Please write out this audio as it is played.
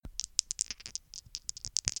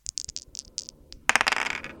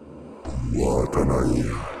Watanai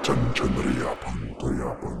Chanchandriya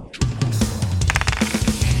Pantoya Pancho.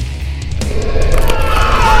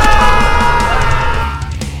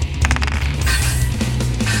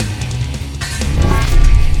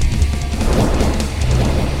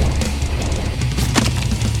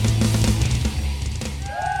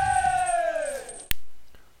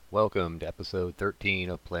 Welcome to episode 13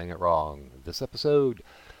 of Playing It Wrong. This episode,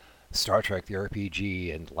 Star Trek the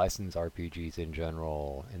RPG and licensed RPGs in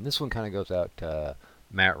general. And this one kind of goes out to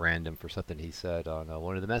Matt Random for something he said on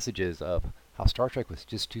one of the messages of how Star Trek was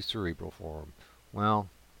just too cerebral for him. Well,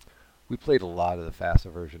 we played a lot of the faster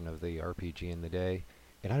version of the RPG in the day,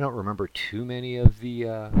 and I don't remember too many of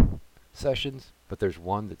the sessions, but there's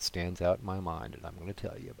one that stands out in my mind, and I'm going to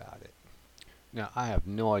tell you about it. Now, I have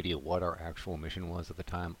no idea what our actual mission was at the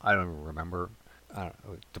time. I don't even remember. I don't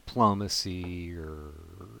know, diplomacy or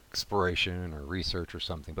exploration or research or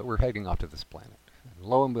something, but we're heading off to this planet. And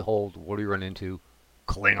lo and behold, what do we run into?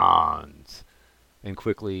 Klingons! And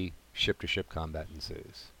quickly, ship-to-ship combat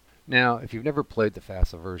ensues. Now, if you've never played the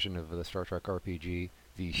FASA version of the Star Trek RPG,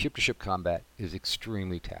 the ship-to-ship combat is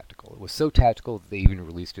extremely tactical. It was so tactical that they even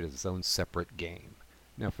released it as its own separate game.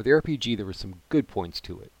 Now, for the RPG, there were some good points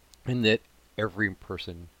to it, in that every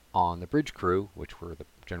person on the bridge crew, which were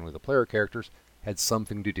generally the player characters, had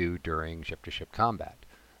something to do during ship-to-ship combat.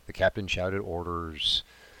 The captain shouted orders.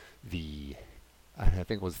 I think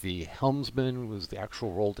it was the helmsman was the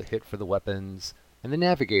actual role to hit for the weapons, and the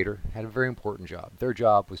navigator had a very important job. Their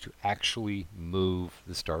job was to actually move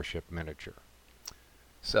the starship miniature.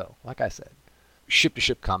 So, like I said,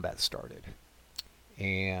 ship-to-ship combat started,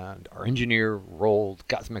 and our engineer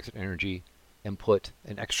got some extra energy and put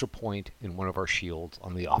an extra point in one of our shields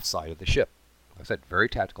on the offside of the ship. Like I said, very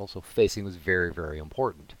tactical, so facing was very, very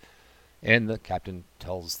important. And the captain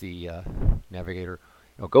tells the navigator,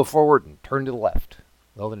 go forward and turn to the left.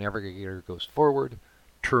 Well, the navigator goes forward,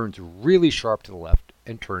 turns really sharp to the left,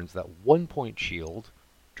 and turns that one-point shield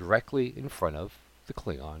directly in front of the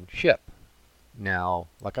Klingon ship. Now,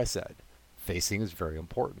 like I said, facing is very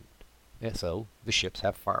important. And so the ships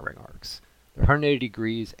have firing arcs. They're 180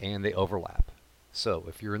 degrees and they overlap. So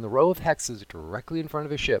if you're in the row of hexes directly in front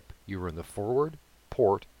of a ship, you are in the forward,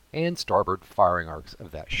 port, and starboard firing arcs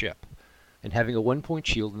of that ship. And having a one-point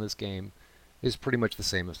shield in this game is pretty much the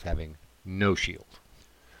same as having no shield.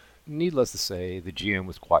 Needless to say, the GM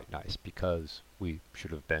was quite nice because we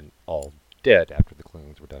should have been all dead after the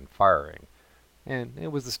Klingons were done firing. And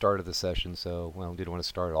it was the start of the session, so, didn't want to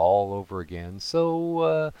start all over again.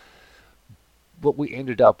 So, what we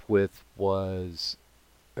ended up with was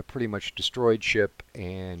a pretty much destroyed ship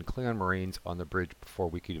and Klingon Marines on the bridge before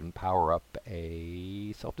we could even power up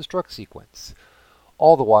a self-destruct sequence.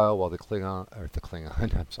 All the while the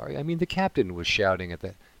captain was shouting at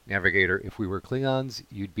the navigator, if we were Klingons,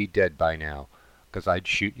 you'd be dead by now, because I'd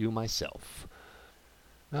shoot you myself.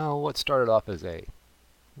 Now, what started off as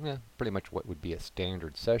pretty much what would be a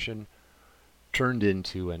standard session, turned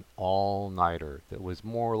into an all-nighter that was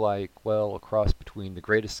more like, a cross between The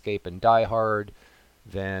Great Escape and Die Hard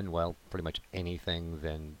than, pretty much anything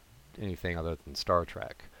other than Star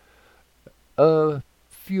Trek. A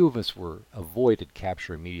few of us were avoided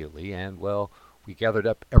capture immediately, and, we gathered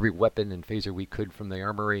up every weapon and phaser we could from the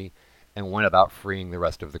armory and went about freeing the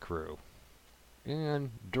rest of the crew. And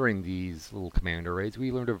during these little commander raids,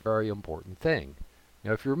 we learned a very important thing.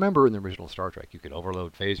 Now, if you remember in the original Star Trek, you could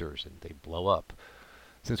overload phasers and they'd blow up.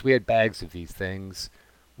 Since we had bags of these things,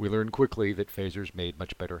 we learned quickly that phasers made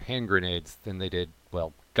much better hand grenades than they did,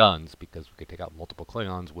 guns, because we could take out multiple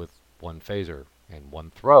Klingons with one phaser and one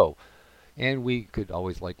throw. And we could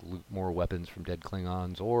always, loot more weapons from dead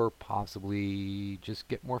Klingons or possibly just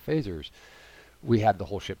get more phasers. We had the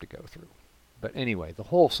whole ship to go through. But anyway, the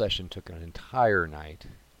whole session took an entire night,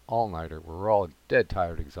 all-nighter. We were all dead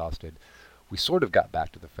tired, exhausted. We sort of got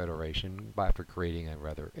back to the Federation after creating a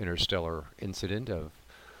rather interstellar incident of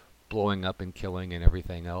blowing up and killing and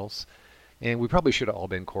everything else. And we probably should have all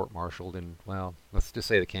been court-martialed, and, let's just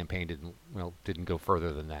say the campaign didn't go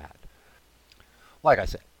further than that. Like I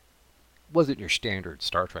said, wasn't your standard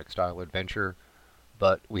Star Trek-style adventure,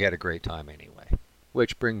 but we had a great time anyway.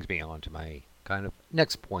 Which brings me on to my kind of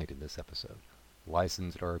next point in this episode.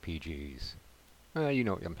 Licensed RPGs. You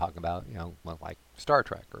know what I'm talking about, like Star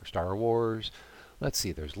Trek or Star Wars. Let's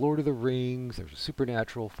see, there's Lord of the Rings, there's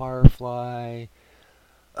Supernatural, Firefly.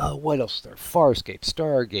 What else is there? Farscape,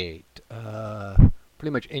 Stargate,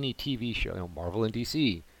 pretty much any TV show, Marvel and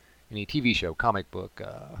DC, any TV show, comic book,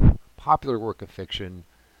 popular work of fiction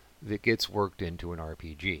that gets worked into an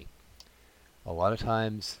RPG. A lot of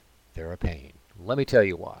times, they're a pain. Let me tell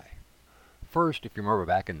you why. First, if you remember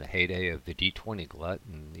back in the heyday of the D20 glut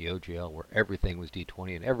and the OGL, where everything was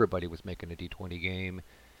D20 and everybody was making a D20 game,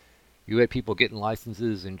 you had people getting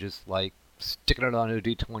licenses and just like sticking it on a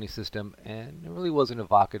D20 system, and it really wasn't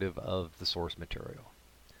evocative of the source material.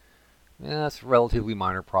 Yeah, that's a relatively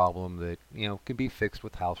minor problem that, can be fixed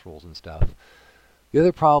with house rules and stuff. The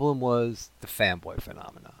other problem was the fanboy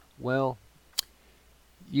phenomena. Well,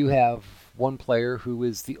 you have one player who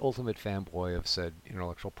is the ultimate fanboy of said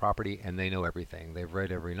intellectual property, and they know everything. They've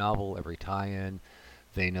read every novel, every tie-in.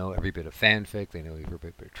 They know every bit of fanfic. They know every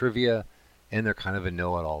bit of trivia, and they're kind of a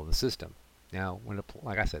know-it-all of the system. Now,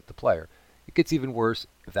 like I said, the player, it gets even worse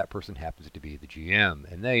if that person happens to be the GM,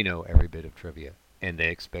 and they know every bit of trivia, and they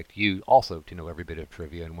expect you also to know every bit of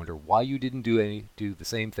trivia, and wonder why you didn't do the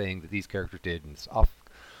same thing that these characters did in off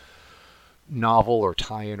novel or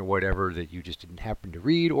tie-in or whatever that you just didn't happen to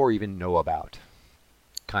read or even know about.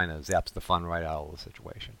 Kind of zaps the fun right out of the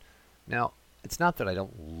situation. Now, it's not that I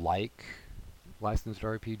don't like licensed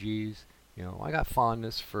RPGs. I got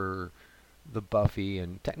fondness for the Buffy,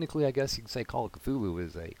 and technically I guess you could say Call of Cthulhu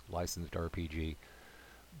is a licensed RPG.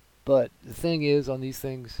 But the thing is, on these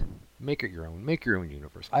things, make it your own. Make your own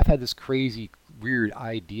universe. I've had this crazy, weird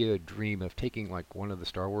idea, dream of taking like one of the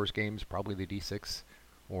Star Wars games, probably the D6,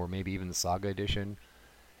 or maybe even the Saga Edition,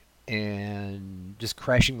 and just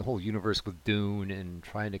crashing the whole universe with Dune and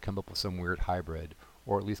trying to come up with some weird hybrid,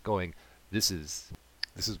 or at least going, this is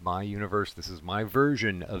my universe, this is my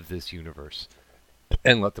version of this universe,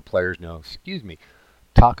 and let the players know, excuse me,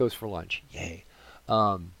 tacos for lunch, yay.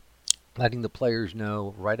 Letting the players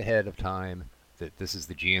know right ahead of time that this is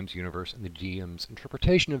the GM's universe and the GM's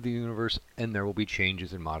interpretation of the universe, and there will be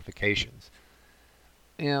changes and modifications.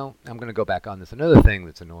 I'm going to go back on this. Another thing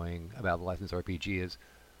that's annoying about the licensed RPG is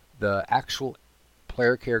the actual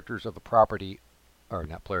player characters of the property, or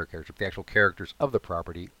not player characters, but the actual characters of the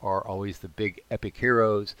property are always the big epic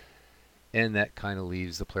heroes, and that kind of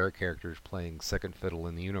leaves the player characters playing second fiddle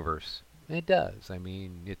in the universe. It does. I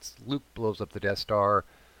mean, it's Luke blows up the Death Star,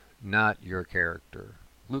 not your character.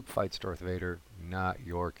 Luke fights Darth Vader, not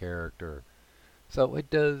your character. So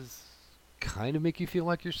it does kind of make you feel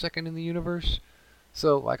like you're second in the universe.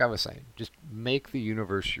 So, like I was saying, just make the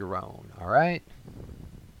universe your own, alright?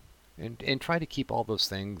 And try to keep all those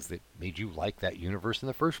things that made you like that universe in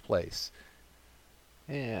the first place.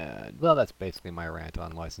 And, well, that's basically my rant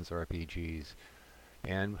on licensed RPGs.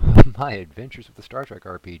 And my adventures with the Star Trek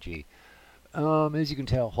RPG. As you can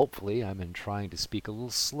tell, hopefully, I've been trying to speak a little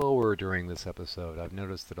slower during this episode. I've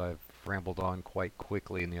noticed that I've rambled on quite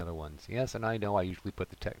quickly in the other ones. Yes, and I know I usually put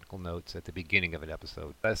the technical notes at the beginning of an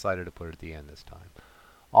episode, but I decided to put it at the end this time.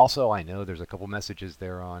 Also, I know there's a couple messages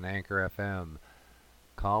there on Anchor FM.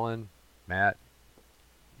 Colin, Matt,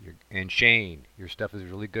 and Shane, your stuff is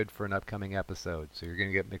really good for an upcoming episode, so you're going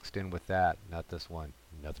to get mixed in with that, not this one.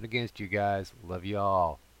 Nothing against you guys. Love you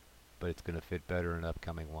all. But it's going to fit better in an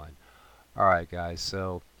upcoming one. Alright, guys,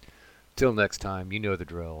 so till next time, you know the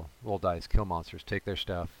drill. Roll dice, kill monsters, take their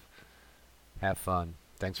stuff. Have fun.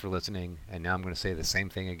 Thanks for listening. And now I'm going to say the same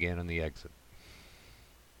thing again on the exit.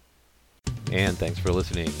 And thanks for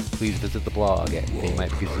listening. Please visit the blog at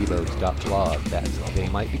theymightbegazebos.blog. That's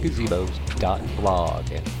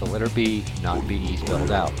theymightbegazebos.blog. And the letter B, not B,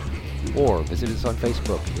 spelled out. Or visit us on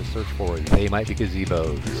Facebook. Just search for They Might Be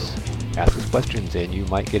Gazebos. Ask us questions and you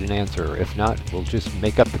might get an answer. If not, we'll just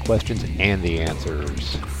make up the questions and the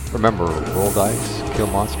answers. Remember, roll dice, kill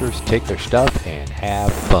monsters, take their stuff, and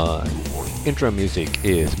have fun. Intro music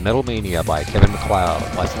is Metal Mania by Kevin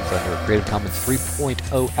MacLeod, licensed under Creative Commons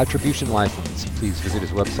 3.0 Attribution License. Please visit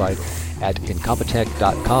his website at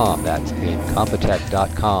incompetech.com. That's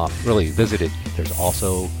incompetech.com. Really, visit it. There's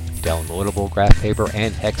also downloadable graph paper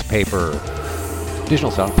and hex paper.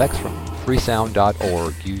 Additional sound effects from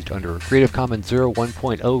freesound.org, used under Creative Commons 0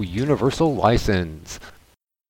 1.0 Universal License.